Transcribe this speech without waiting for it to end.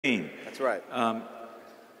That's right.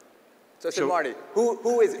 So Marty,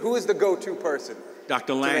 who is the go-to person Dr.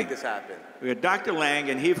 to Lange. make this happen? We had Dr. Lange,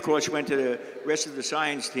 and he, of course, went to the rest of the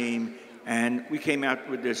science team, and we came out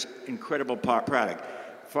with this incredible product.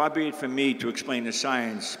 Far be it from me to explain the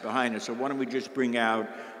science behind it, so why don't we just bring out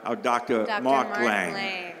our Dr. Mark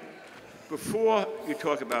Lange. Before you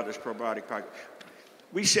talk about this probiotic product,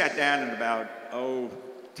 we sat down at about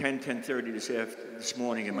 10:30 this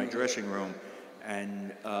morning in my dressing room,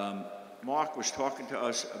 and Mark was talking to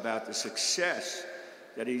us about the success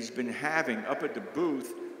that he's been having up at the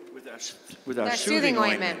booth with our soothing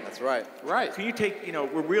ointment. That's right. Right. Can you take,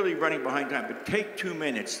 we're really running behind time, but take 2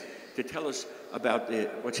 minutes to tell us about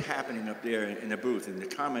what's happening up there in the booth and the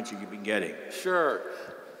comments that you've been getting. Sure.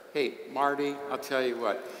 Hey, Marty, I'll tell you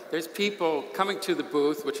what. There's people coming to the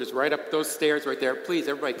booth, which is right up those stairs right there. Please,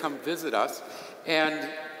 everybody come visit us. And,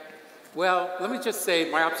 well, let me just say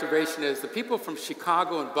my observation is the people from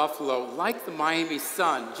Chicago and Buffalo like the Miami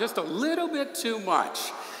sun just a little bit too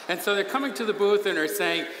much. And so they're coming to the booth and they're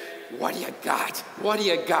saying, "What do you got? What do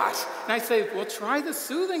you got?" And I say, well, try the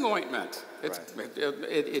soothing ointment.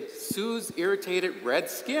 It soothes irritated red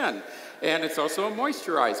skin. And it's also a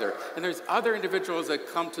moisturizer. And there's other individuals that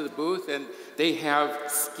come to the booth and they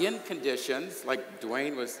have skin conditions, like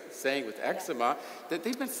Dwayne was saying with eczema, that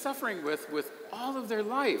they've been suffering with all of their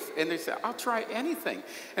life. And they say, I'll try anything.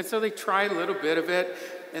 And so they try a little bit of it,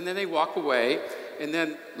 and then they walk away. And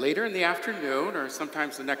then later in the afternoon, or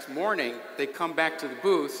sometimes the next morning, they come back to the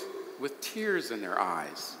booth with tears in their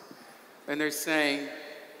eyes. And they're saying,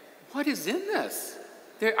 what is in this?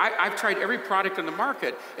 I've tried every product on the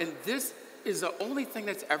market, and this is the only thing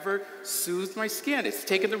that's ever soothed my skin. It's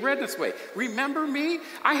taken the redness away. Remember me?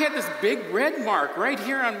 I had this big red mark right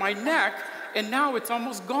here on my neck, and now it's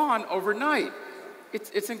almost gone overnight.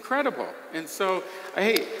 It's incredible. And so,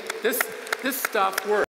 hey, this stuff works.